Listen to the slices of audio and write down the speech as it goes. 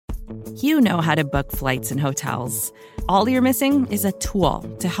You know how to book flights and hotels. All you're missing is a tool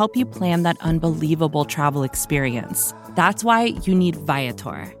to help you plan that unbelievable travel experience. That's why you need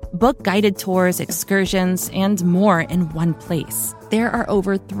Viator. Book guided tours, excursions, and more in one place. There are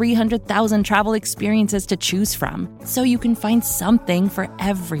over 300,000 travel experiences to choose from, so you can find something for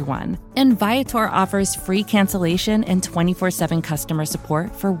everyone. And Viator offers free cancellation and 24/7 customer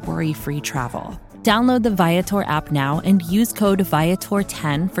support for worry-free travel. Download the Viator app now and use code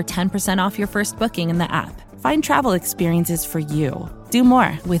Viator10 for 10% off your first booking in the app. Find travel experiences for you. Do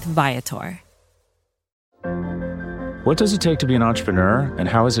more with Viator. What does it take to be an entrepreneur, and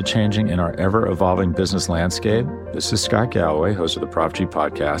how is it changing in our ever-evolving business landscape? This is Scott Galloway, host of the Prop G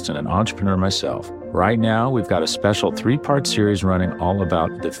podcast and an entrepreneur myself. Right now, we've got a special 3-part series running all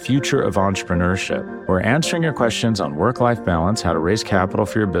about the future of entrepreneurship. We're answering your questions on work-life balance, how to raise capital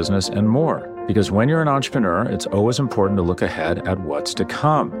for your business, and more. Because when you're an entrepreneur, it's always important to look ahead at what's to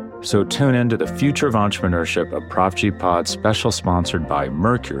come. So tune in to the Future of Entrepreneurship, a Prop G Pod special sponsored by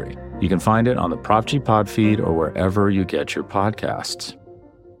Mercury. You can find it on the Prop G Pod feed or wherever you get your podcasts.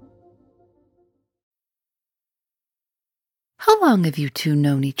 How long have you two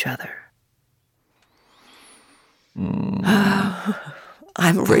known each other?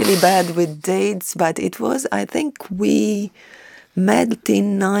 I'm really bad with dates, but it was, I think we met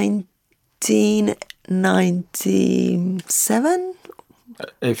in 1997.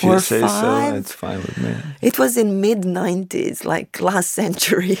 If you say five. so, it's fine with me. It was in mid-90s, like last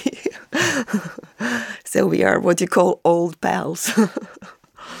century. So we are what you call old pals.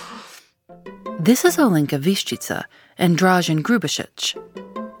 This is Olenka Vishčica and Dražen Grubasic.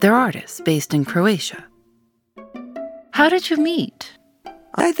 They're artists based in Croatia. How did you meet?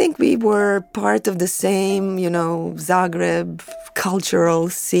 I think we were part of the same, Zagreb cultural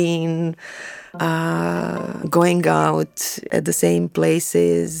scene, going out at the same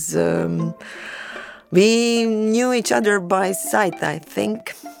places. We knew each other by sight, I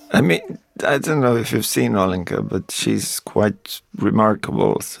think. I mean, I don't know if you've seen Olenka, but she's quite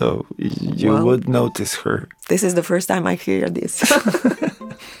remarkable, so you would notice her. This is the first time I hear this.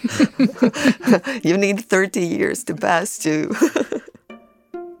 You need 30 years to pass to...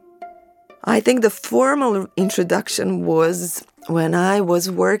 I think the formal introduction was when I was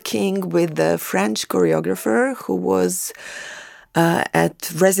working with a French choreographer who was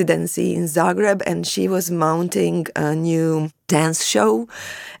at residency in Zagreb, and she was mounting a new dance show,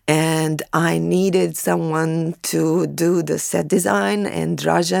 and I needed someone to do the set design, and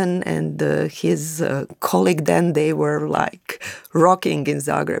Dražen and his colleague then, they were like rocking in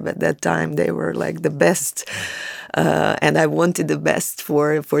Zagreb at that time. They were like the best. And I wanted the best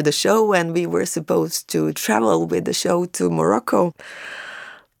for the show, and we were supposed to travel with the show to Morocco.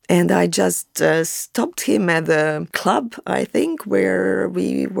 And I just stopped him at a club, I think, where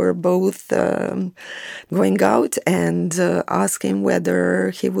we were both going out, and asked him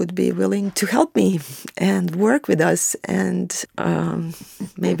whether he would be willing to help me and work with us. And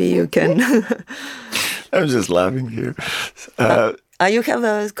maybe you can... I'm just laughing here. You have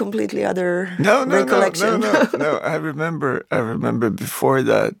a completely other recollection. No. I remember before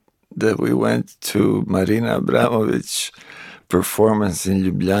that we went to Marina Abramović performance in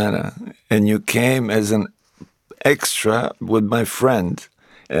Ljubljana, and you came as an extra with my friend,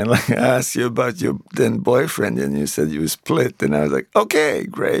 and I asked you about your then boyfriend, and you said you split, and I was like, okay,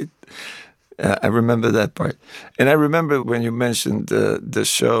 great. I remember that part, and I remember when you mentioned the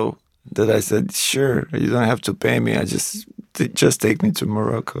show that I said, sure, you don't have to pay me. I just take me to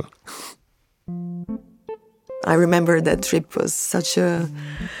Morocco. I remember that trip was such a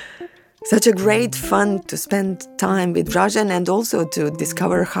great fun to spend time with Dražen, and also to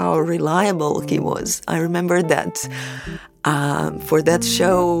discover how reliable he was. I remember that for that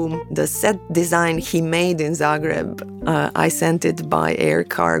show, the set design he made in Zagreb, I sent it by air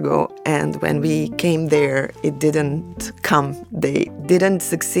cargo, and when we came there, it didn't come. They didn't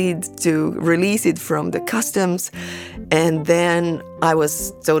succeed to release it from the customs, and then I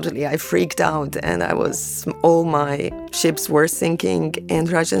freaked out, and all my ships were sinking, and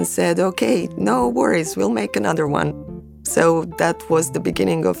Dražen said, okay, no worries, we'll make another one. So that was the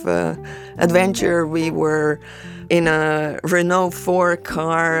beginning of an adventure. We were in a Renault 4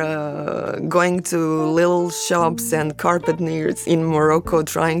 car, going to little shops and carpenters in Morocco,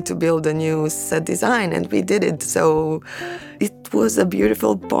 trying to build a new set design, and we did it. So it was a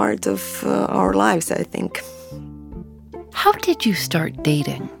beautiful part of our lives, I think. How did you start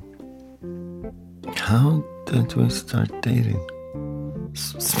dating? How did we start dating?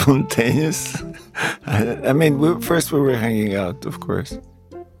 Spontaneous? I mean, first we were hanging out, of course.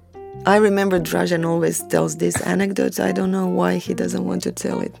 I remember Dražen always tells this anecdote. I don't know why he doesn't want to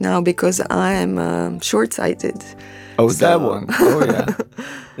tell it now, because I am short-sighted. Oh, so. That one. Oh, yeah.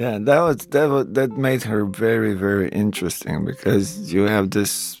 Yeah, that made her very, very interesting, because you have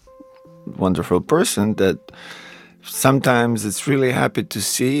this wonderful person that sometimes it's really happy to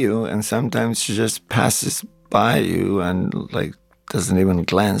see you, and sometimes she just passes by you and like doesn't even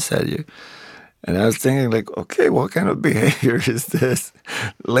glance at you. And I was thinking, like, okay, what kind of behavior is this?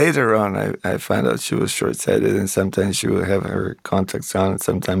 Later on, I found out she was short-sighted, and sometimes she would have her contacts on and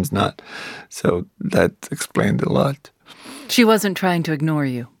sometimes not. So that explained a lot. She wasn't trying to ignore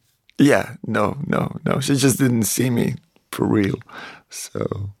you. Yeah, no. She just didn't see me for real.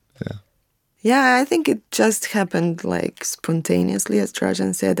 So, yeah. Yeah, I think it just happened like spontaneously, as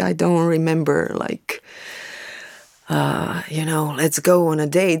Dražen said. I don't remember like, let's go on a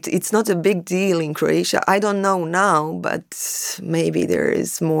date. It's not a big deal in Croatia. I don't know now, but maybe there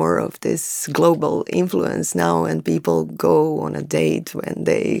is more of this global influence now, and people go on a date when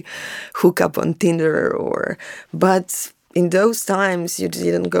they hook up on Tinder but in those times, you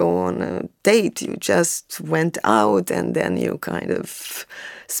didn't go on a date. You just went out, and then you kind of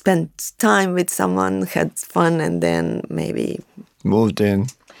spent time with someone, had fun, and then maybe moved in.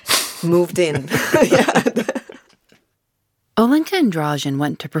 Yeah. Olenka and Dražen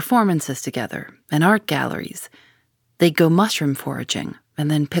went to performances together and art galleries. They'd go mushroom foraging and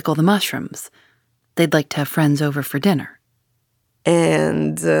then pickle the mushrooms. They'd like to have friends over for dinner.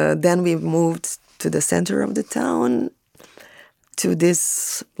 And then we moved to the center of the town, to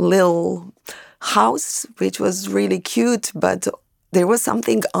this little house, which was really cute, but there was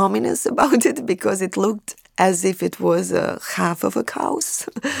something ominous about it, because it looked as if it was half of a house,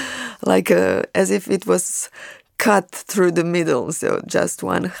 as if it was cut through the middle, so just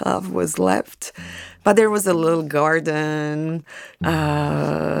one half was left. But there was a little garden.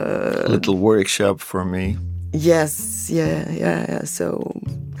 A little workshop for me. Yes, yeah. So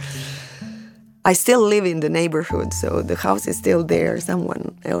I still live in the neighborhood, so the house is still there.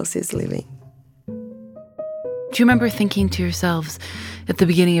 Someone else is living. Do you remember thinking to yourselves at the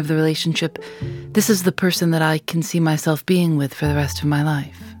beginning of the relationship, this is the person that I can see myself being with for the rest of my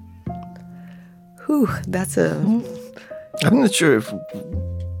life? That's a... I'm not sure if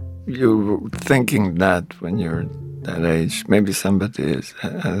you were thinking that when you're that age. Maybe somebody is. I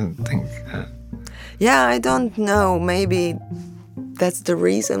don't think... Yeah, I don't know. Maybe that's the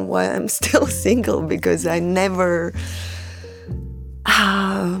reason why I'm still single, because I never...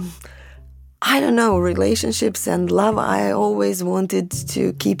 I don't know, relationships and love, I always wanted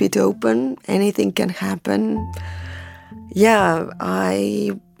to keep it open. Anything can happen. Yeah,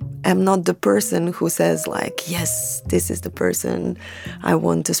 I am not the person who says like, yes, this is the person I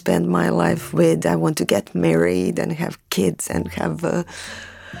want to spend my life with. I want to get married and have kids and have...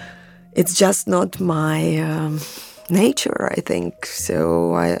 it's just not my nature, I think.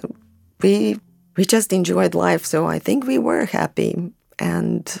 So we just enjoyed life. So I think we were happy.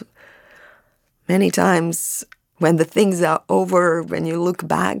 And many times when the things are over, when you look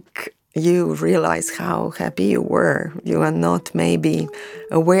back, you realize how happy you were. You are not maybe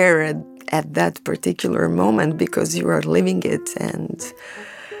aware at that particular moment because you are living it. And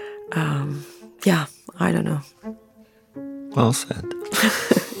I don't know. Well said.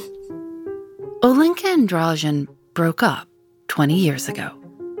 Olenka and Dražen broke up 20 years ago.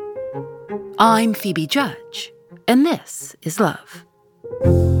 I'm Phoebe Judge, and this is Love.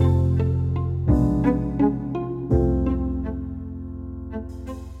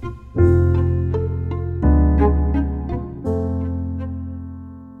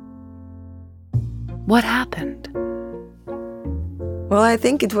 What happened? Well, I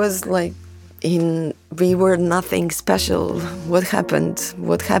think it was like we were nothing special. What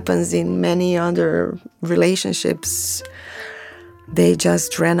happens in many other relationships, they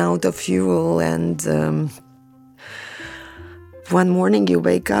just ran out of fuel, and one morning you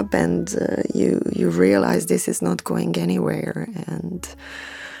wake up and you realize this is not going anywhere, and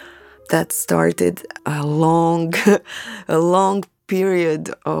that started a long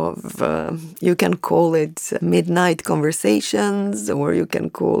period of, you can call it midnight conversations, or you can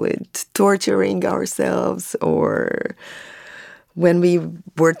call it torturing ourselves, or when we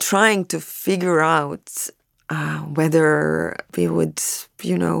were trying to figure out whether we would,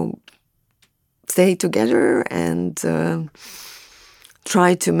 stay together and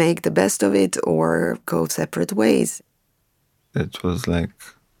try to make the best of it or go separate ways. It was like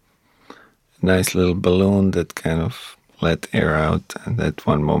a nice little balloon that kind of let air out, and at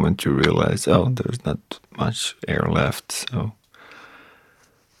one moment you realize, there's not much air left, so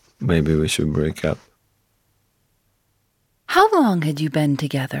maybe we should break up. How long had you been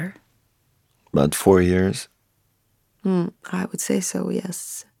together? about 4 years. I would say so,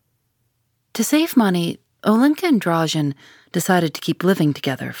 yes. To save money, Olenka and Dražen decided to keep living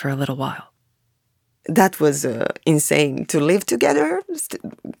together for a little while. That was insane, to live together,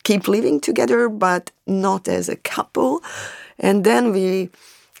 keep living together, but not as a couple. And then we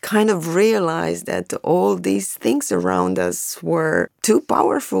kind of realized that all these things around us were too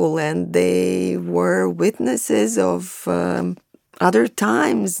powerful, and they were witnesses of other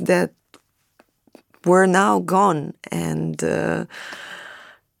times that were now gone. And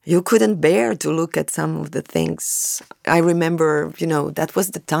you couldn't bear to look at some of the things. I remember, that was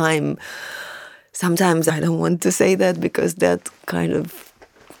the time. Sometimes I don't want to say that because that kind of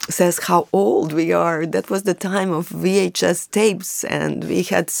says how old we are. That was the time of VHS tapes, and we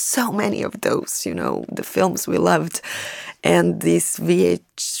had so many of those, the films we loved, and this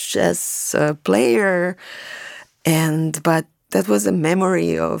VHS player. But that was a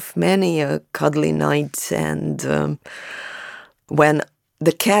memory of many a cuddly night. And when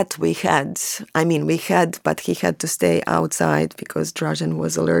the cat we had, but he had to stay outside because Dražen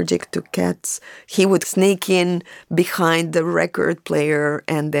was allergic to cats. He would sneak in behind the record player,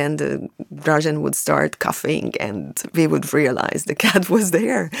 and then Dražen would start coughing, and we would realize the cat was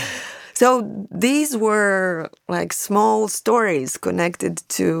there. So these were like small stories connected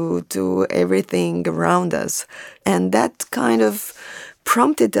to everything around us. And that kind of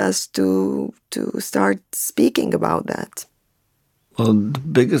prompted us to start speaking about that. Well, the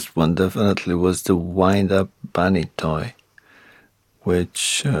biggest one definitely was the wind-up bunny toy,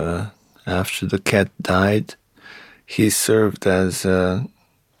 which after the cat died, he served as a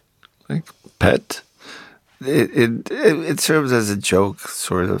pet. It served as a joke,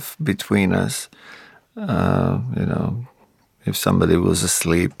 sort of, between us. If somebody was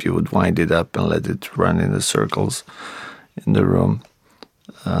asleep, you would wind it up and let it run in the circles in the room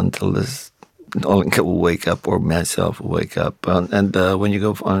until Olenka will wake up, or myself will wake up. And when you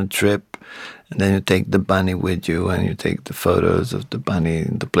go on a trip, and then you take the bunny with you, and you take the photos of the bunny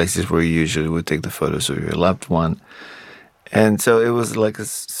in the places where you usually would take the photos of your loved one. And so it was like a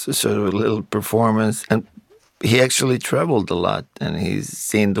sort of a little performance. And he actually traveled a lot, and he's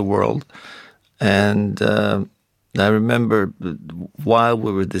seen the world. And I remember while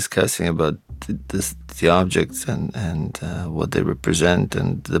we were discussing about the objects and what they represent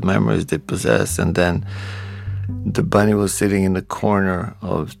and the memories they possess, and then the bunny was sitting in the corner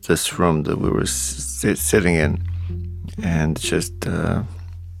of this room that we were sitting in, and just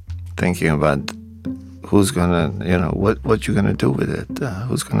thinking about who's gonna, what you're gonna do with it,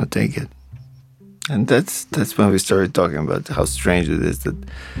 who's gonna take it. And that's when we started talking about how strange it is that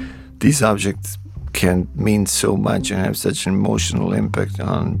these objects can mean so much and have such an emotional impact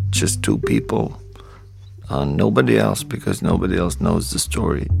on just two people, on nobody else, because nobody else knows the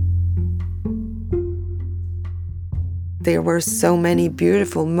story. There were so many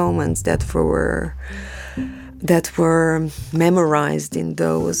beautiful moments that were memorized in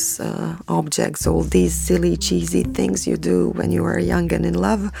those objects, all these silly, cheesy things you do when you are young and in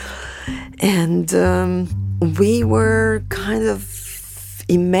love. And we were kind of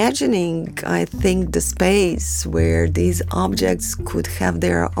imagining, I think, the space where these objects could have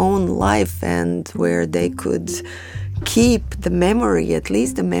their own life and where they could keep the memory, at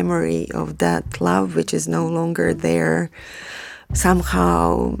least the memory of that love which is no longer there,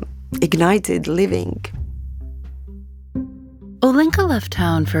 somehow ignited living. Olenka left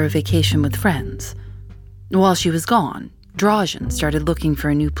town for a vacation with friends. While she was gone, Dražen started looking for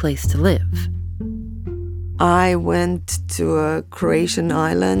a new place to live. I went to a Croatian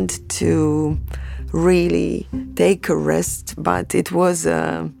island to really take a rest, but it was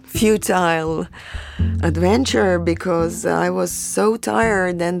a futile adventure because I was so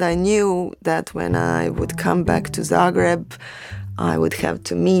tired, and I knew that when I would come back to Zagreb, I would have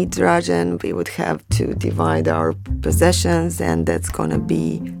to meet Dražen, we would have to divide our possessions, and that's gonna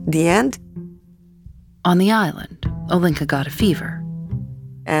be the end. On the island, Olenka got a fever.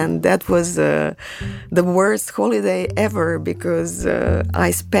 And that was the worst holiday ever because I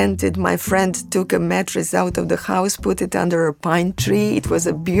spent it. My friend took a mattress out of the house, put it under a pine tree. It was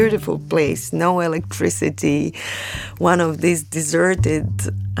a beautiful place, no electricity, one of these deserted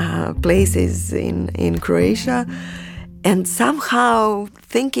places in Croatia. And somehow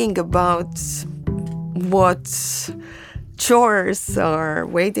thinking about what chores are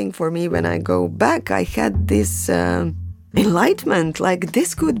waiting for me when I go back, I had this enlightenment, like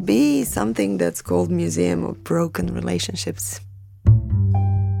this could be something that's called Museum of Broken Relationships.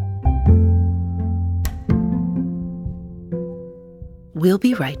 We'll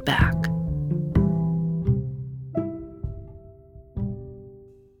be right back.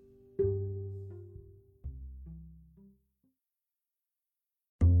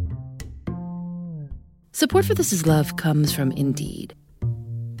 Support for This Is Love comes from Indeed.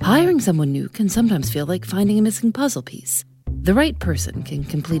 Hiring someone new can sometimes feel like finding a missing puzzle piece. The right person can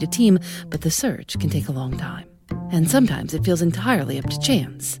complete a team, but the search can take a long time. And sometimes it feels entirely up to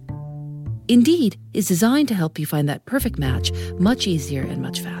chance. Indeed is designed to help you find that perfect match much easier and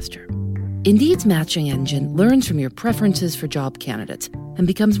much faster. Indeed's matching engine learns from your preferences for job candidates and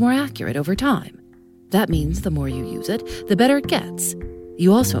becomes more accurate over time. That means the more you use it, the better it gets.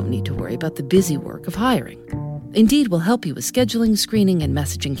 You also don't need to worry about the busy work of hiring. Indeed will help you with scheduling, screening, and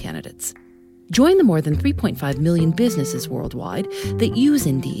messaging candidates. Join the more than 3.5 million businesses worldwide that use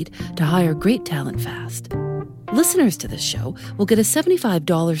Indeed to hire great talent fast. Listeners to this show will get a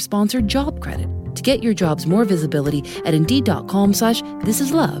 $75 sponsored job credit to get your jobs more visibility at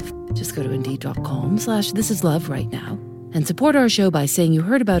Indeed.com/thisislove. Just go to Indeed.com/thisislove right now and support our show by saying you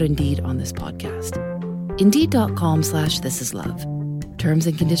heard about Indeed on this podcast. Indeed.com/thisislove. Terms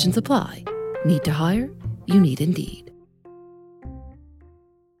and conditions apply. Need to hire? You need Indeed.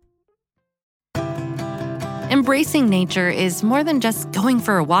 Embracing nature is more than just going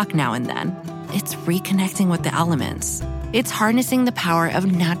for a walk now and then. It's reconnecting with the elements. It's harnessing the power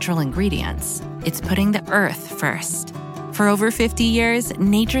of natural ingredients. It's putting the earth first. For over 50 years,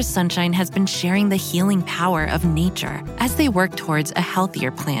 Nature's Sunshine has been sharing the healing power of nature as they work towards a healthier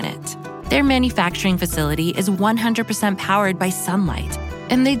planet. Their manufacturing facility is 100% powered by sunlight,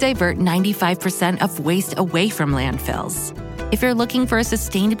 and they divert 95% of waste away from landfills. If you're looking for a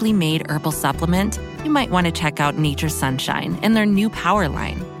sustainably made herbal supplement, you might want to check out Nature's Sunshine and their new Power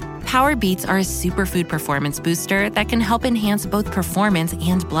line. Power Beats are a superfood performance booster that can help enhance both performance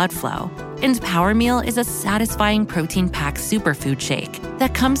and blood flow. And Power Meal is a satisfying protein-packed superfood shake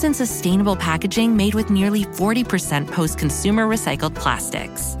that comes in sustainable packaging made with nearly 40% post-consumer recycled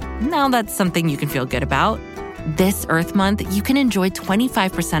plastics. Now that's something you can feel good about. This Earth Month, you can enjoy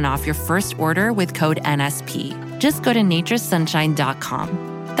 25% off your first order with code NSP. Just go to naturesunshine.com.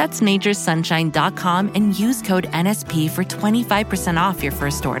 That's naturesunshine.com and use code NSP for 25% off your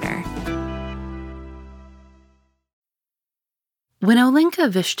first order. When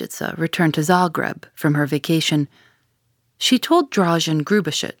Olenka Vistitsa returned to Zagreb from her vacation, she told Dražen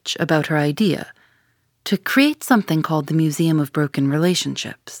Grubasic about her idea to create something called the Museum of Broken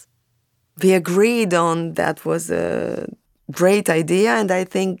Relationships. We agreed on that was a great idea, and I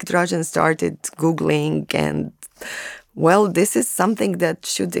think Dražen started Googling and, well, this is something that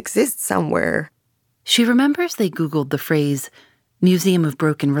should exist somewhere. She remembers they Googled the phrase Museum of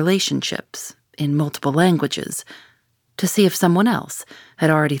Broken Relationships in multiple languages to see if someone else had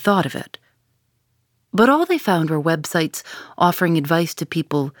already thought of it. But all they found were websites offering advice to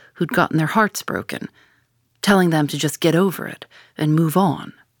people who'd gotten their hearts broken, telling them to just get over it and move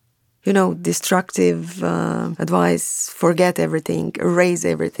on. You know, destructive advice, forget everything, erase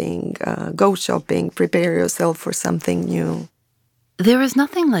everything, go shopping, prepare yourself for something new. There was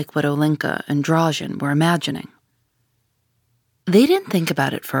nothing like what Olenka and Dražen were imagining. They didn't think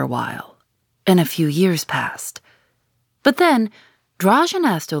about it for a while, and a few years passed. But then, Dražen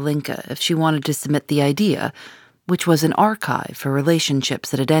asked Olenka if she wanted to submit the idea, which was an archive for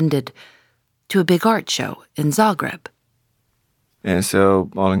relationships that had ended, to a big art show in Zagreb. And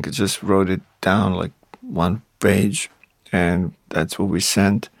so Olenka just wrote it down like one page, and that's what we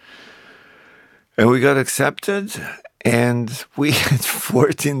sent. And we got accepted, and we had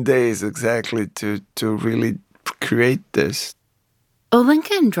 14 days exactly to really create this.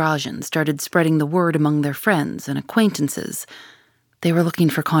 Olenka and Dražen started spreading the word among their friends and acquaintances. They were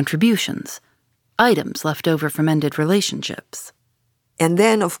looking for contributions, items left over from ended relationships. And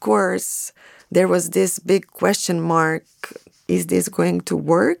then, of course, there was this big question mark. Is this going to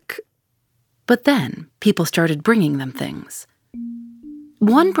work? But then people started bringing them things.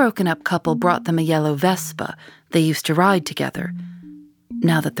 One broken-up couple brought them a yellow Vespa they used to ride together.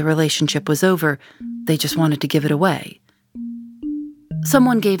 Now that the relationship was over, they just wanted to give it away.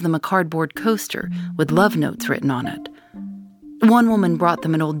 Someone gave them a cardboard coaster with love notes written on it. One woman brought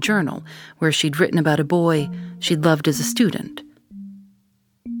them an old journal where she'd written about a boy she'd loved as a student.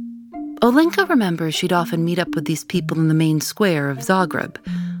 Olenka remembers she'd often meet up with these people in the main square of Zagreb,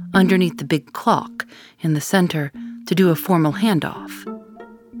 underneath the big clock in the center, to do a formal handoff.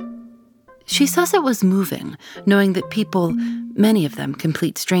 She says it was moving, knowing that people, many of them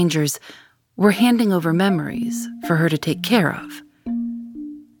complete strangers, were handing over memories for her to take care of.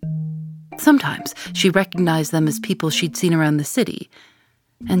 Sometimes she recognized them as people she'd seen around the city,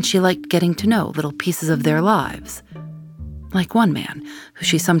 and she liked getting to know little pieces of their lives, like one man who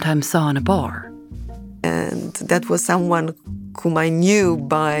she sometimes saw in a bar. And that was someone whom I knew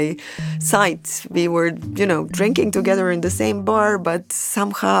by sight. We were, drinking together in the same bar, but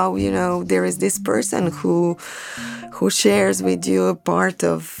somehow, there is this person who shares with you a part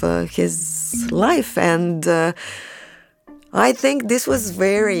of his life. And I think this was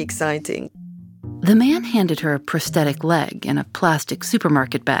very exciting. The man handed her a prosthetic leg in a plastic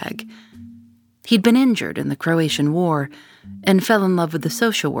supermarket bag. He'd been injured in the Croatian War and fell in love with the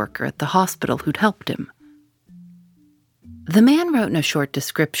social worker at the hospital who'd helped him. The man wrote in a short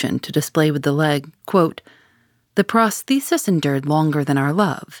description to display with the leg, quote, "The prosthesis endured longer than our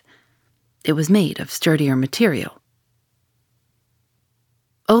love. It was made of sturdier material."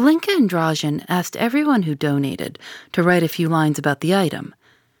 Olenka and Dražen asked everyone who donated to write a few lines about the item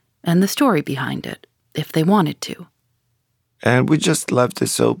and the story behind it, if they wanted to. And we just left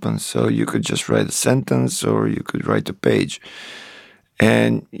this open, so you could just write a sentence or you could write a page.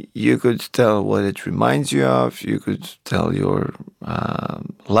 And you could tell what it reminds you of, you could tell your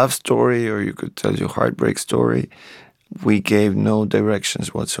love story, or you could tell your heartbreak story. We gave no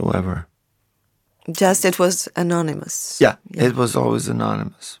directions whatsoever. Just it was anonymous. Yeah, it was always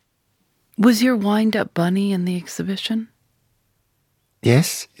anonymous. Was your wind-up bunny in the exhibition?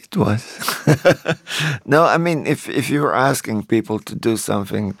 Yes, it was. No, I mean, if you're asking people to do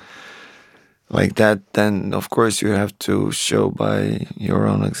something like that, then of course you have to show by your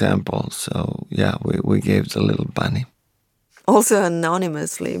own example. So yeah, we gave the little bunny. Also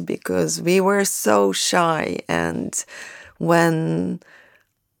anonymously, because we were so shy, and when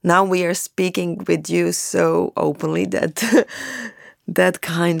now we are speaking with you so openly that that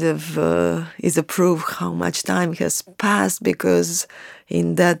kind of is a proof how much time has passed, because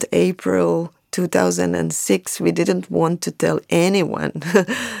in that April 2006, we didn't want to tell anyone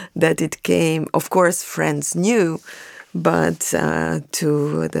that it came. Of course, friends knew, but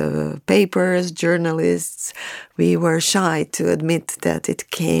to the papers, journalists, we were shy to admit that it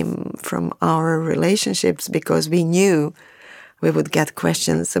came from our relationships, because we knew we would get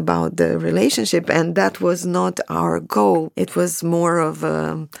questions about the relationship, and that was not our goal. It was more of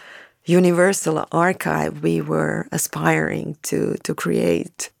a universal archive we were aspiring to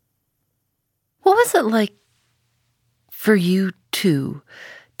create. What was it like for you two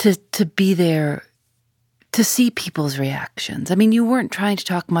to be there, to see people's reactions? I mean, you weren't trying to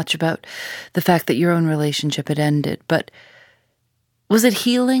talk much about the fact that your own relationship had ended, but was it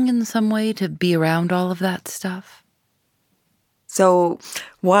healing in some way to be around all of that stuff? So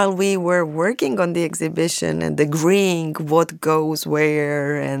while we were working on the exhibition and agreeing what goes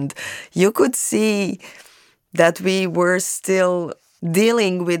where, and you could see that we were still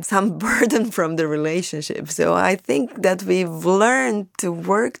dealing with some burden from the relationship. So I think that we've learned to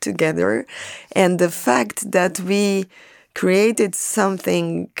work together, and the fact that we created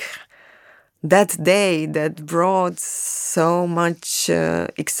something that day that brought so much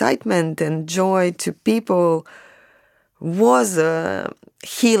excitement and joy to people was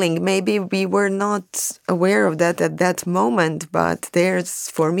healing. Maybe we were not aware of that at that moment, but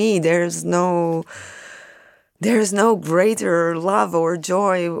for me, there's no greater love or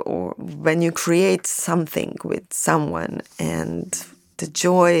joy or when you create something with someone, and the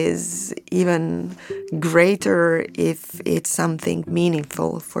joy is even greater if it's something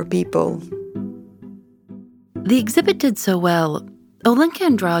meaningful for people. The exhibit did so well, Olenka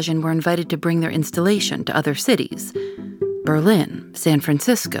and Dražen were invited to bring their installation to other cities: Berlin, San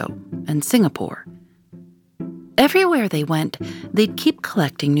Francisco, and Singapore. Everywhere they went, they'd keep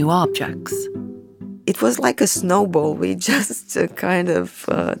collecting new objects. It was like a snowball. We just kind of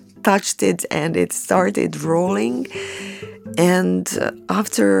touched it and it started rolling. And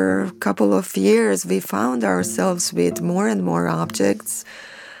after a couple of years, we found ourselves with more and more objects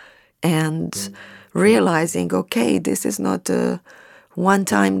and realizing, okay, this is not a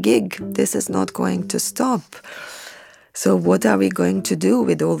one-time gig. This is not going to stop. So what are we going to do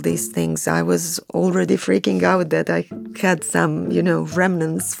with all these things? I was already freaking out that I had some,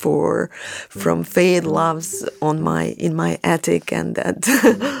 remnants from faded loves in my attic, and that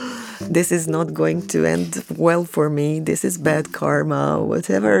this is not going to end well for me. This is bad karma,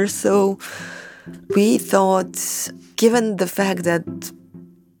 whatever. So we thought, given the fact that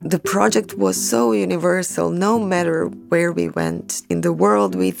the project was so universal, no matter where we went in the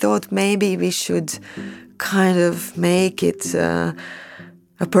world, we thought maybe we should kind of make it a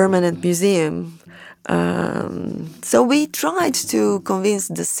permanent museum. So we tried to convince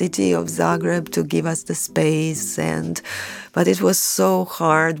the city of Zagreb to give us the space, but it was so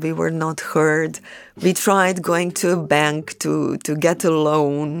hard. We were not heard. We tried going to a bank to get a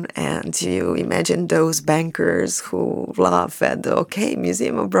loan, and you imagine those bankers who laugh at, okay,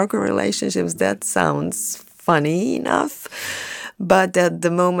 Museum of Broken Relationships, that sounds funny enough. But at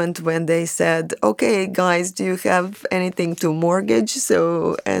the moment when they said, okay, guys, do you have anything to mortgage?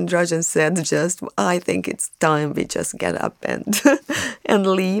 And Dražen said just, I think it's time we just get up and, and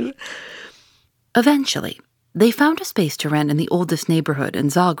leave. Eventually, they found a space to rent in the oldest neighborhood in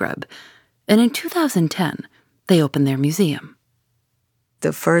Zagreb, and in 2010, they opened their museum.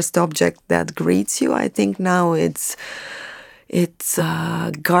 The first object that greets you, I think now it's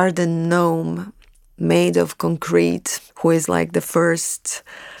a garden gnome made of concrete, who is like the first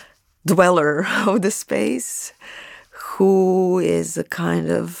dweller of the space, who is a kind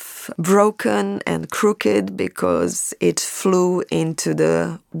of broken and crooked because it flew into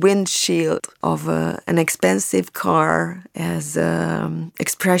the windshield of an expensive car as an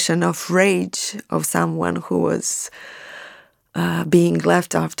expression of rage of someone who was being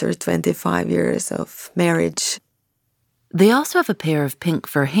left after 25 years of marriage. They also have a pair of pink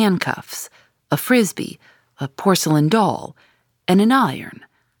fur handcuffs, a frisbee, a porcelain doll, and an iron,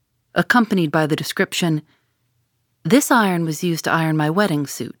 accompanied by the description, "This iron was used to iron my wedding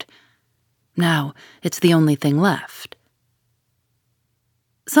suit. Now it's the only thing left."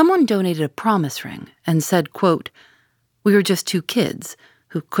 Someone donated a promise ring and said, quote, "We were just two kids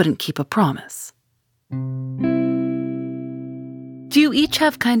who couldn't keep a promise." Do you each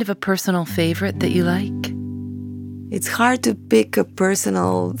have kind of a personal favorite that you like? It's hard to pick a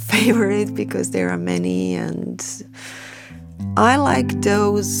personal favorite because there are many, and I like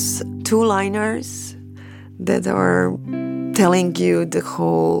those two-liners that are telling you the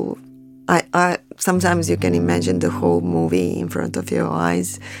whole... sometimes you can imagine the whole movie in front of your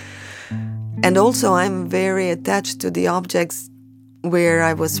eyes. And also I'm very attached to the objects where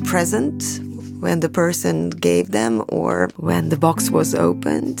I was present when the person gave them or when the box was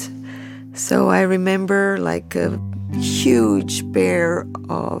opened. So I remember like a huge pair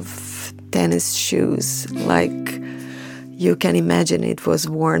of tennis shoes, like you can imagine it was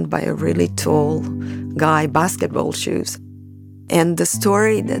worn by a really tall guy, basketball shoes. And the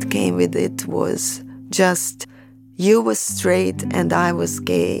story that came with it was just, you was straight and I was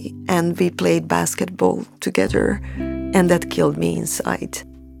gay and we played basketball together, and that killed me inside.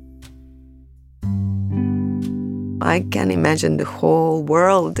 I can imagine the whole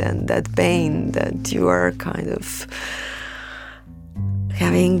world and that pain that you are kind of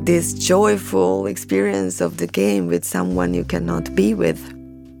having this joyful experience of the game with someone you cannot be with.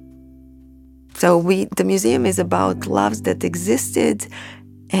 So the museum is about loves that existed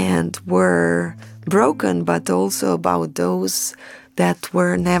and were broken, but also about those that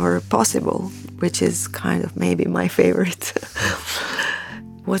were never possible, which is kind of maybe my favorite.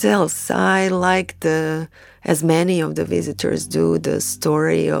 What else? I like as many of the visitors do, the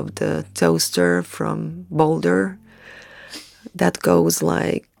story of the toaster from Boulder. That goes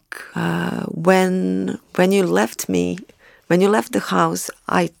like, when you left the house,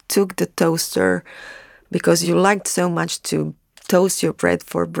 I took the toaster because you liked so much to toast your bread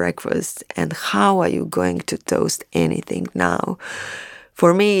for breakfast, and how are you going to toast anything now?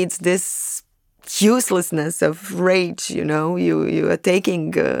 For me, it's this uselessness of rage, you are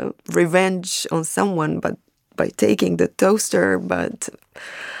taking revenge on someone, but by taking the toaster, but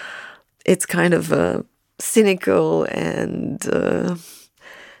it's kind of cynical and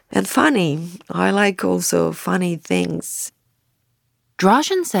funny. I like also funny things.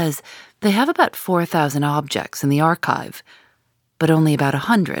 Dražen says they have about 4,000 objects in the archive, but only about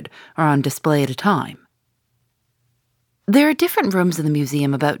 100 are on display at a time. There are different rooms in the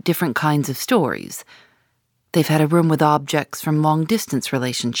museum about different kinds of stories. They've had a room with objects from long-distance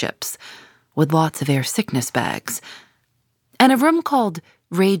relationships, with lots of air sickness bags, and a room called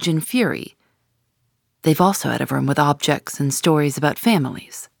Rage and Fury. They've also had a room with objects and stories about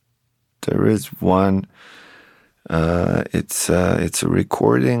families. There is one, it's a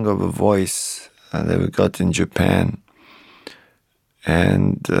recording of a voice that we got in Japan.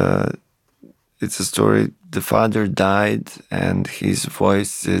 And it's a story, the father died and his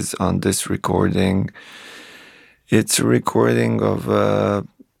voice is on this recording. It's a recording of,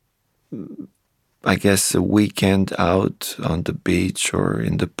 I guess, a weekend out on the beach or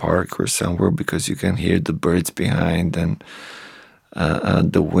in the park or somewhere, because you can hear the birds behind and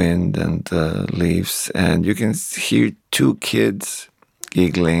the wind and the leaves. And you can hear two kids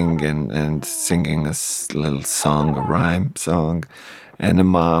giggling and singing a little song, a rhyme song, and a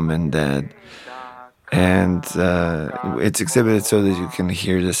mom and dad. And it's exhibited so that you can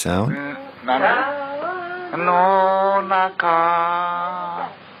hear the sound.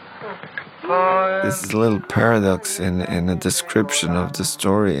 This is a little paradox in the description of the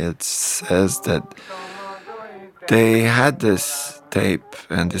story. It says that they had this tape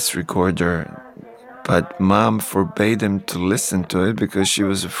and this recorder, but Mom forbade them to listen to it because she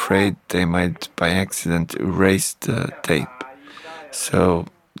was afraid they might, by accident, erase the tape. So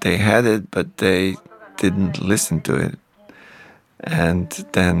they had it, but they didn't listen to it. And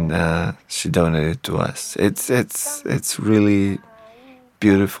then she donated it to us. It's really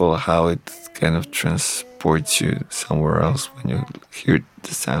beautiful how it kind of transports you somewhere else when you hear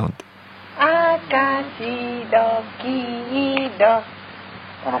the sound.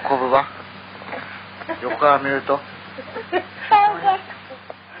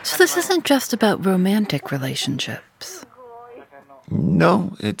 So this isn't just about romantic relationships.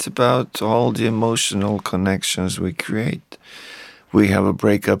 No, it's about all the emotional connections we create. We have a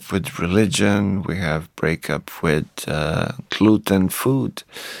breakup with religion. We have breakup with gluten food.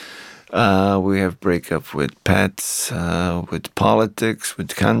 We have breakup with pets, with politics,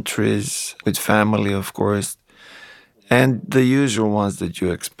 with countries, with family, of course. And the usual ones that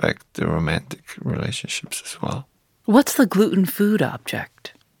you expect, the romantic relationships as well. What's the gluten food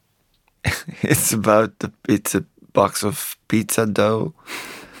object? It's a box of pizza dough.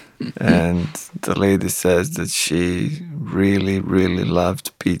 And the lady says that she really, really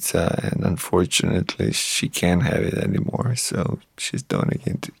loved pizza, and unfortunately she can't have it anymore. So she's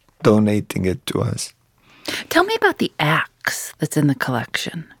donating it to us. Tell me about the axe that's in the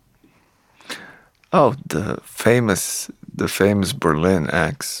collection. Oh, the famous Berlin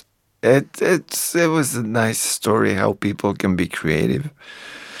axe. It was a nice story how people can be creative.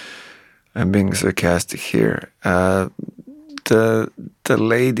 I'm being sarcastic here. The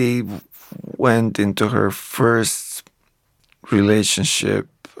lady went into her first relationship.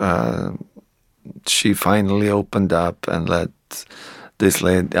 She finally opened up and let this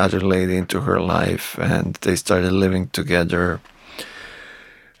other lady into her life, and they started living together.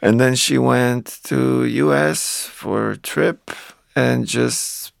 And then she went to U.S. for a trip and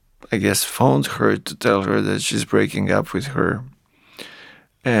just, I guess, phoned her to tell her that she's breaking up with her.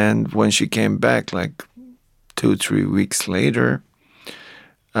 And when she came back, like 2-3 weeks later,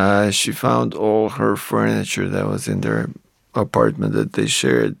 she found all her furniture that was in their apartment that they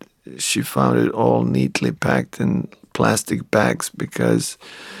shared. She found it all neatly packed in plastic bags because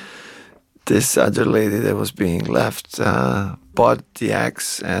this other lady that was being left bought the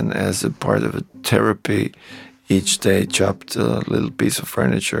axe, and as a part of a therapy, each day chopped a little piece of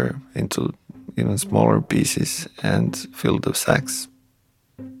furniture into even smaller pieces and filled the sacks.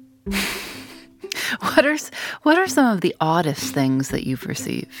 What are some of the oddest things that you've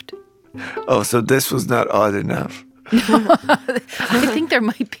received? Oh, so this was not odd enough. I think there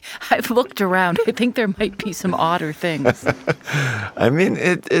might be. I've looked around. I think there might be some odder things. I mean,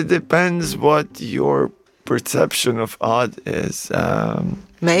 it depends what your perception of odd is.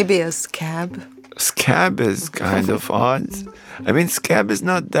 Maybe a scab. Scab is kind of odd. I mean, scab is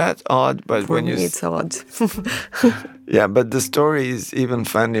not that odd, but For me, it's odd. Yeah, but the story is even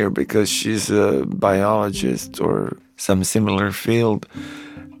funnier because she's a biologist or some similar field.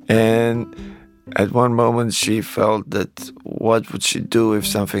 And at one moment she felt that what would she do if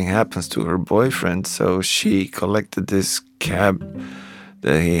something happens to her boyfriend? So she collected this scab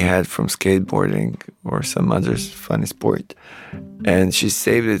that he had from skateboarding or some other funny sport. And she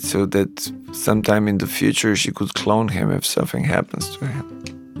saved it so that sometime in the future she could clone him if something happens to him.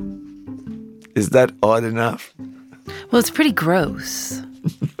 Is that odd enough? Well, it's pretty gross.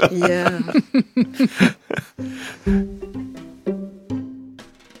 Yeah.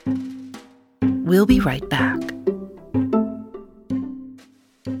 We'll be right back.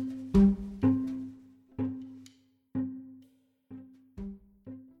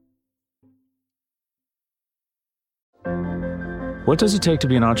 What does it take to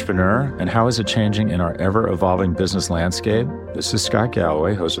be an entrepreneur, and how is it changing in our ever-evolving business landscape? This is Scott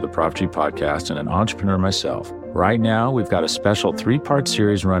Galloway, host of the Prop G podcast and an entrepreneur myself. Right now, we've got a special 3-part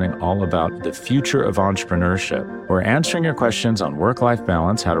series running all about the future of entrepreneurship. We're answering your questions on work-life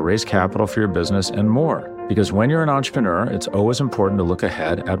balance, how to raise capital for your business, and more. Because when you're an entrepreneur, it's always important to look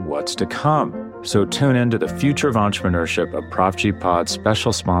ahead at what's to come. So tune in to the Future of Entrepreneurship, a Prop G Pod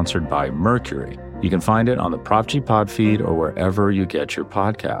special sponsored by Mercury. You can find it on the Prop G Pod feed or wherever you get your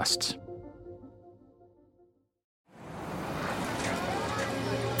podcasts.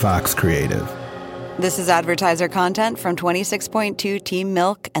 Fox Creative. This is advertiser content from 26.2 Team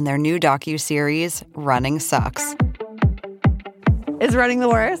Milk and their new docuseries, Running Sucks. Is running the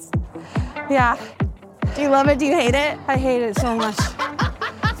worst? Yeah. Do you love it? Do you hate it? I hate it so much.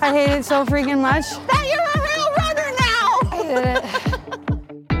 I hate it so freaking much. That you're a real runner now! I hate it.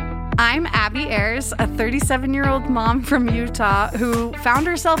 I'm Abby Ayers, a 37-year-old mom from Utah who found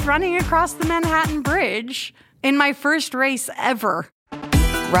herself running across the Manhattan Bridge in my first race ever.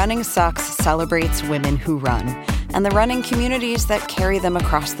 Running Sucks celebrates women who run and the running communities that carry them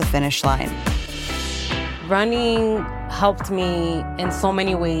across the finish line. Running helped me in so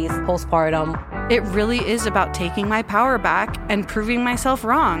many ways postpartum. It really is about taking my power back and proving myself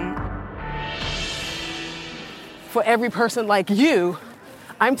wrong. For every person like you,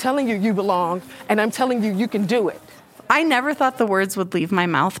 I'm telling you you belong, and I'm telling you you can do it. I never thought the words would leave my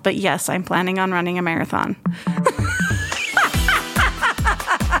mouth, but yes, I'm planning on running a marathon.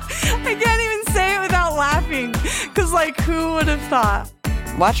 I can't even say it without laughing, because, who would have thought?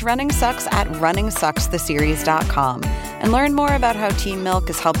 Watch Running Sucks at runningsuckstheseries.com and learn more about how Team Milk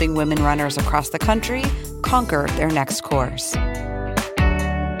is helping women runners across the country conquer their next course.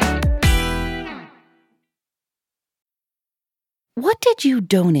 What did you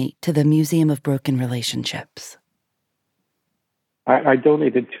donate to the Museum of Broken Relationships? I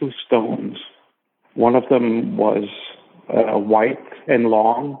donated 2 stones. One of them was white and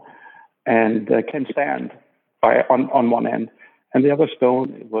long and can stand on one end. And the other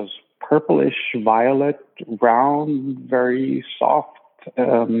stone was purplish violet, round, very soft,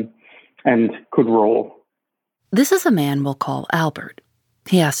 and could roll. This is a man we'll call Albert.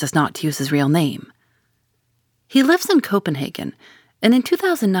 He asked us not to use his real name. He lives in Copenhagen, and in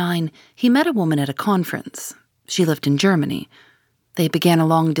 2009, he met a woman at a conference. She lived in Germany. They began a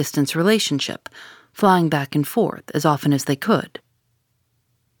long-distance relationship, flying back and forth as often as they could.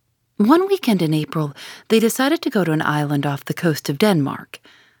 One weekend in April, they decided to go to an island off the coast of Denmark.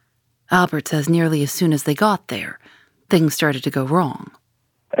 Albert says nearly as soon as they got there, things started to go wrong.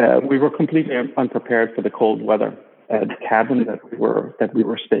 We were completely unprepared for the cold weather. The cabin that we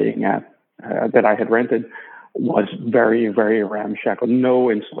were staying at, that I had rented, was very, very ramshackle. No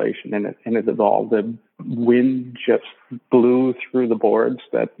insulation in it at all. The wind just blew through the boards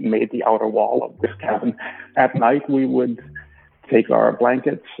that made the outer wall of this cabin. At night, we would take our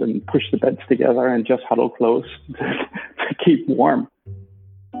blankets and push the beds together and just huddle close to keep warm.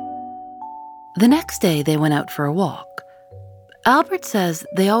 The next day, they went out for a walk. Albert says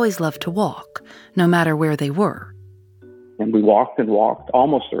they always loved to walk, no matter where they were. And we walked and walked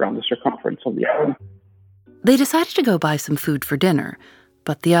almost around the circumference of the island. They decided to go buy some food for dinner,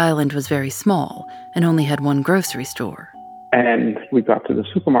 but the island was very small and only had one grocery store. And we got to the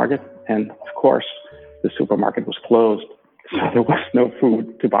supermarket, and of course, the supermarket was closed, so there was no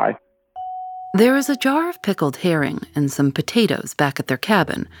food to buy. There was a jar of pickled herring and some potatoes back at their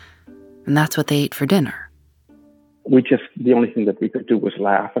cabin, and that's what they ate for dinner. The only thing that we could do was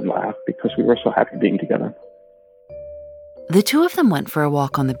laugh and laugh because we were so happy being together. The two of them went for a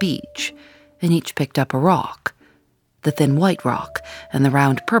walk on the beach, and each picked up a rock, the thin white rock and the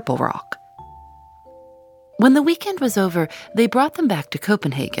round purple rock. When the weekend was over, they brought them back to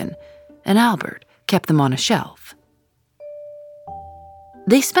Copenhagen, and Albert kept them on a shelf.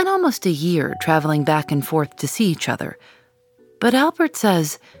 They spent almost a year traveling back and forth to see each other, but Albert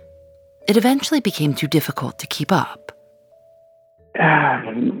says it eventually became too difficult to keep up.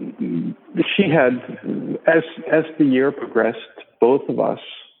 She had, as the year progressed, both of us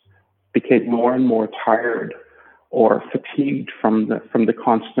became more and more tired or fatigued from the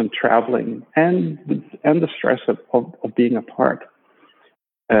constant traveling and the stress of being apart.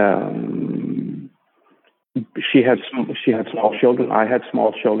 She had small children. I had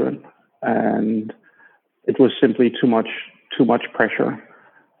small children, and it was simply too much pressure.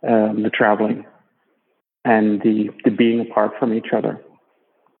 The traveling and the being apart from each other,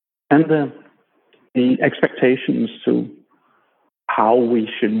 and the expectations to how we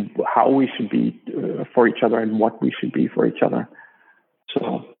should be for each other and what we should be for each other.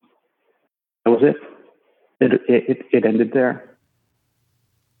 So that was it. It ended there.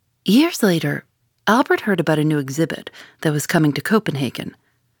 Years later, Albert heard about a new exhibit that was coming to Copenhagen,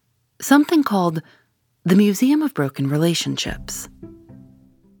 something called the Museum of Broken Relationships.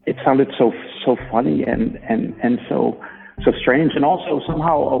 It sounded so funny and so strange, and also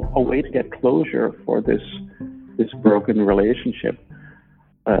somehow a way to get closure for this broken relationship.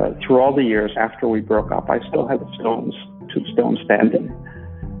 Through all the years after we broke up, I still had two stones standing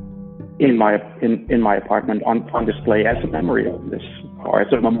in my apartment on display as a memory of this, or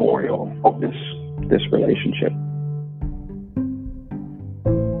as a memorial of this relationship.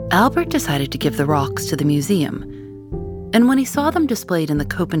 Albert decided to give the rocks to the museum, and when he saw them displayed in the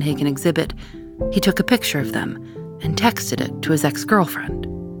Copenhagen exhibit, he took a picture of them and texted it to his ex-girlfriend.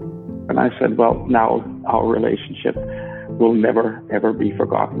 And I said, well, now our relationship will never, ever be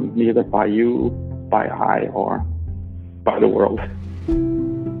forgotten, neither by you, by I, or by the world.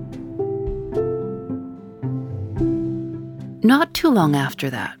 Not too long after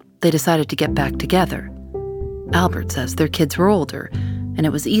that, they decided to get back together. Albert says their kids were older, and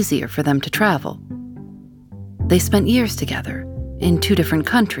it was easier for them to travel. They spent years together in 2 different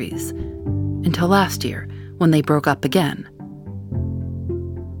countries, until last year, when they broke up again.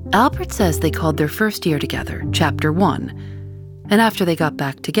 Albert says they called their first year together Chapter 1, and after they got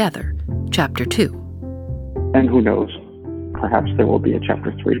back together, Chapter 2. And who knows, perhaps there will be a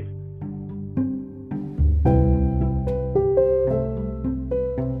Chapter 3.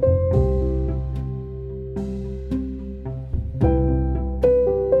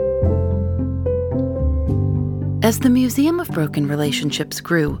 As the Museum of Broken Relationships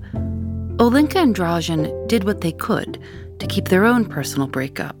grew, Olenka and Dražen did what they could to keep their own personal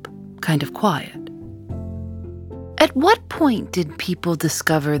breakup kind of quiet. At what point did people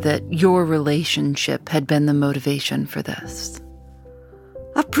discover that your relationship had been the motivation for this?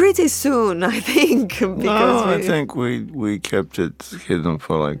 Pretty soon, I think. Because I think we kept it hidden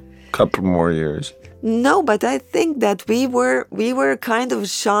for like a couple more years. No, but I think that we were kind of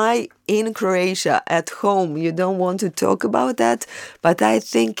shy in Croatia at home. You don't want to talk about that, but I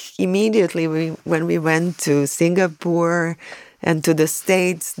think immediately when we went to Singapore and to the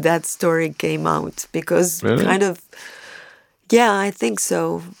States, that story came out because really? Kind of. Yeah, I think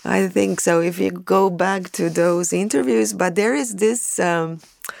so. If you go back to those interviews, but there is this.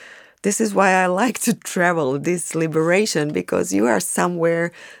 This is why I like to travel, this liberation, because you are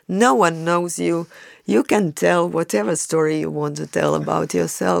somewhere, no one knows you. You can tell whatever story you want to tell about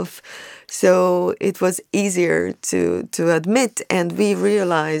yourself. So it was easier to admit, and we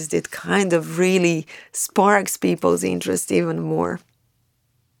realized it kind of really sparks people's interest even more.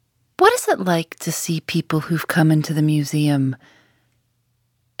 What is it like to see people who've come into the museum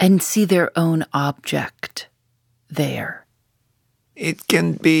and see their own object there? It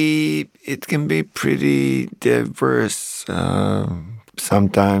can be pretty diverse.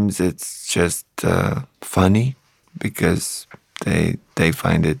 Sometimes it's just funny because they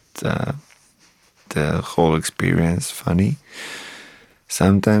find it the whole experience funny.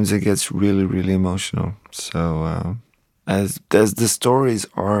 Sometimes it gets really, really emotional. So as the stories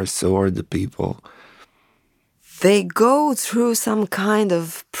are, so are the people. They go through some kind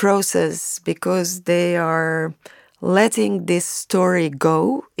of process because they are letting this story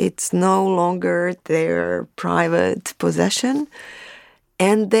go. It's no longer their private possession.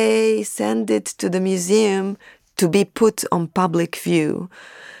 And they send it to the museum to be put on public view.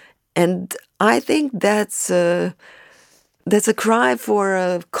 And I think that's a cry for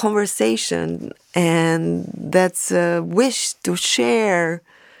a conversation, and that's a wish to share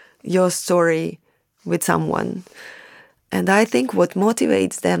your story with someone. And I think what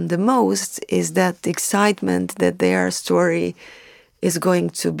motivates them the most is that excitement that their story is going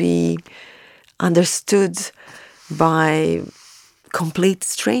to be understood by complete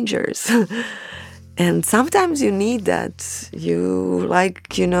strangers. And sometimes you need that.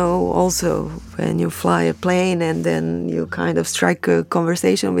 Also when you fly a plane and then you kind of strike a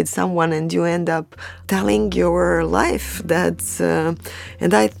conversation with someone and you end up telling your life.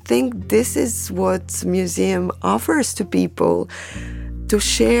 And I think this is what museum offers to people, to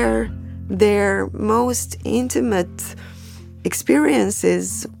share their most intimate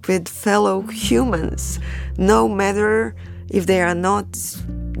experiences with fellow humans, no matter if they are not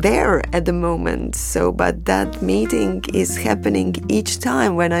there at the moment. But that meeting is happening each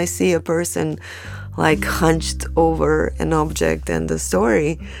time when I see a person like hunched over an object and the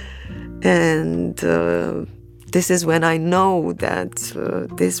story. And this is when I know that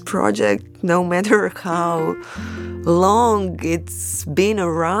this project, no matter how long it's been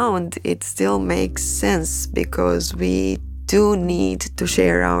around, it still makes sense because we do need to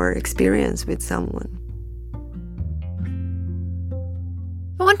share our experience with someone.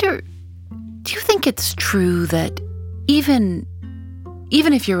 I wonder, do you think it's true that even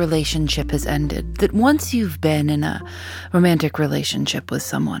if your relationship has ended, that once you've been in a romantic relationship with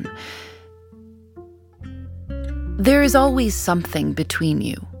someone, there is always something between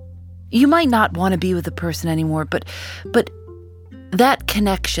you? You might not want to be with the person anymore, but that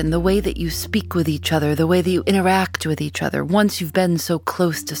connection, the way that you speak with each other, the way that you interact with each other, once you've been so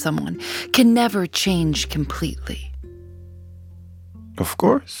close to someone, can never change completely. Of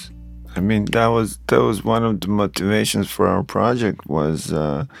course. I mean, that was one of the motivations for our project was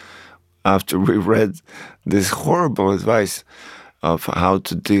after we read this horrible advice of how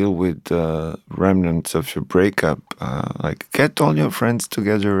to deal with remnants of your breakup. Like, get all your friends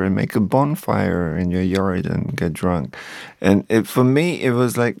together and make a bonfire in your yard and get drunk. And for me, it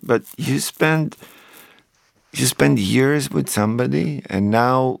was like, but you spend years with somebody and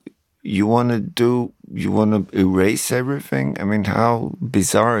now you want to erase everything? I mean, how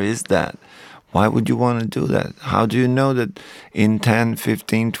bizarre is that? Why would you want to do that? How do you know that in 10,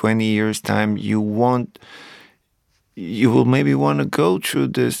 15, 20 years' time you will maybe want to go through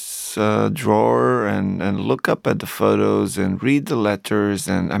this drawer and look up at the photos and read the letters?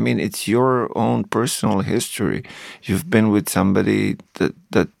 And I mean, it's your own personal history. You've been with somebody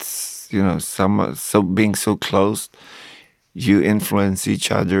that's, you know, so being so close, you influence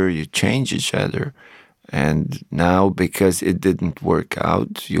each other, you change each other. And now, because it didn't work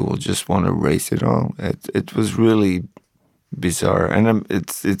out, you will just want to erase it all. It was really bizarre. And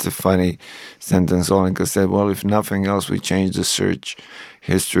it's a funny sentence. Olenka said, well, if nothing else, we change the search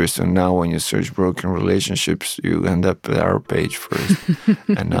history. So now when you search broken relationships, you end up at our page first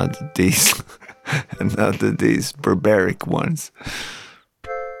and not these barbaric ones.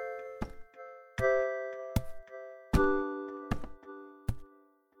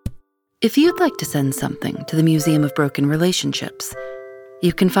 If you'd like to send something to the Museum of Broken Relationships,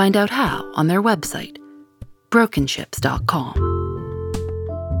 you can find out how on their website, brokenships.com.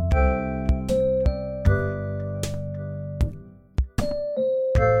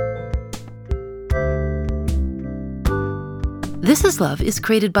 This Is Love is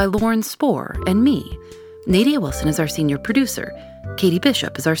created by Lauren Spohr and me. Nadia Wilson is our senior producer. Katie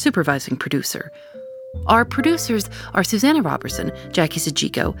Bishop is our supervising producer. Our producers are Susanna Robertson, Jackie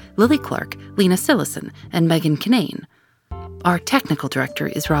Sajiko, Lily Clark, Lena Sillison, and Megan Kinane. Our technical director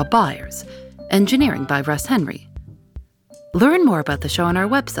is Rob Byers. Engineering by Russ Henry. Learn more about the show on our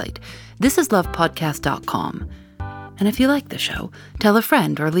website, thisislovepodcast.com. And if you like the show, tell a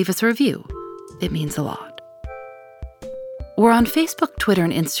friend or leave us a review. It means a lot. We're on Facebook, Twitter,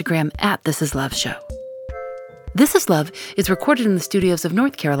 and Instagram at This Is Love Show. This Is Love is recorded in the studios of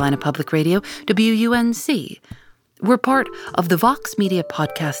North Carolina Public Radio, WUNC. We're part of the Vox Media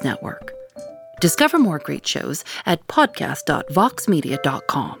Podcast Network. Discover more great shows at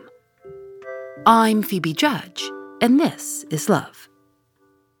podcast.voxmedia.com. I'm Phoebe Judge, and this is Love.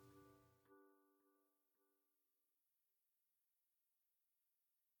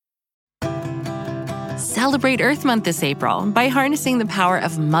 Celebrate Earth Month this April by harnessing the power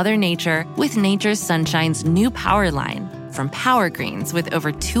of Mother Nature with Nature's Sunshine's new Power line. From Power Greens with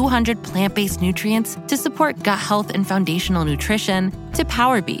over 200 plant-based nutrients to support gut health and foundational nutrition, to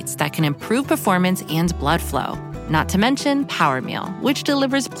Power Beets that can improve performance and blood flow. Not to mention Power Meal, which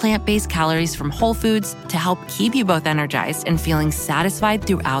delivers plant-based calories from whole foods to help keep you both energized and feeling satisfied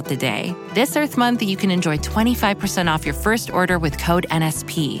throughout the day. This Earth Month, you can enjoy 25% off your first order with code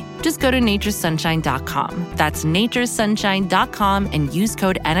NSP. Just go to naturesunshine.com. That's naturesunshine.com and use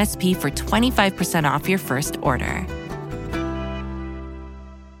code NSP for 25% off your first order.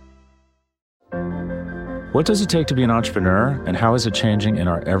 What does it take to be an entrepreneur, and how is it changing in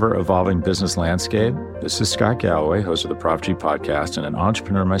our ever-evolving business landscape? This is Scott Galloway, host of the Prop G podcast and an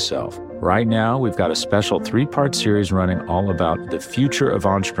entrepreneur myself. Right now, we've got a special 3-part series running all about the future of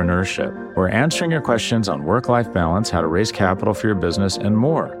entrepreneurship. We're answering your questions on work-life balance, how to raise capital for your business, and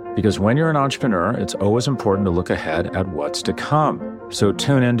more. Because when you're an entrepreneur, it's always important to look ahead at what's to come. So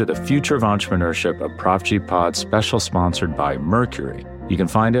tune in to the Future of Entrepreneurship, a Prop G Pod special sponsored by Mercury. You can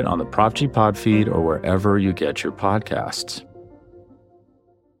find it on the Prop G Pod feed or wherever you get your podcasts.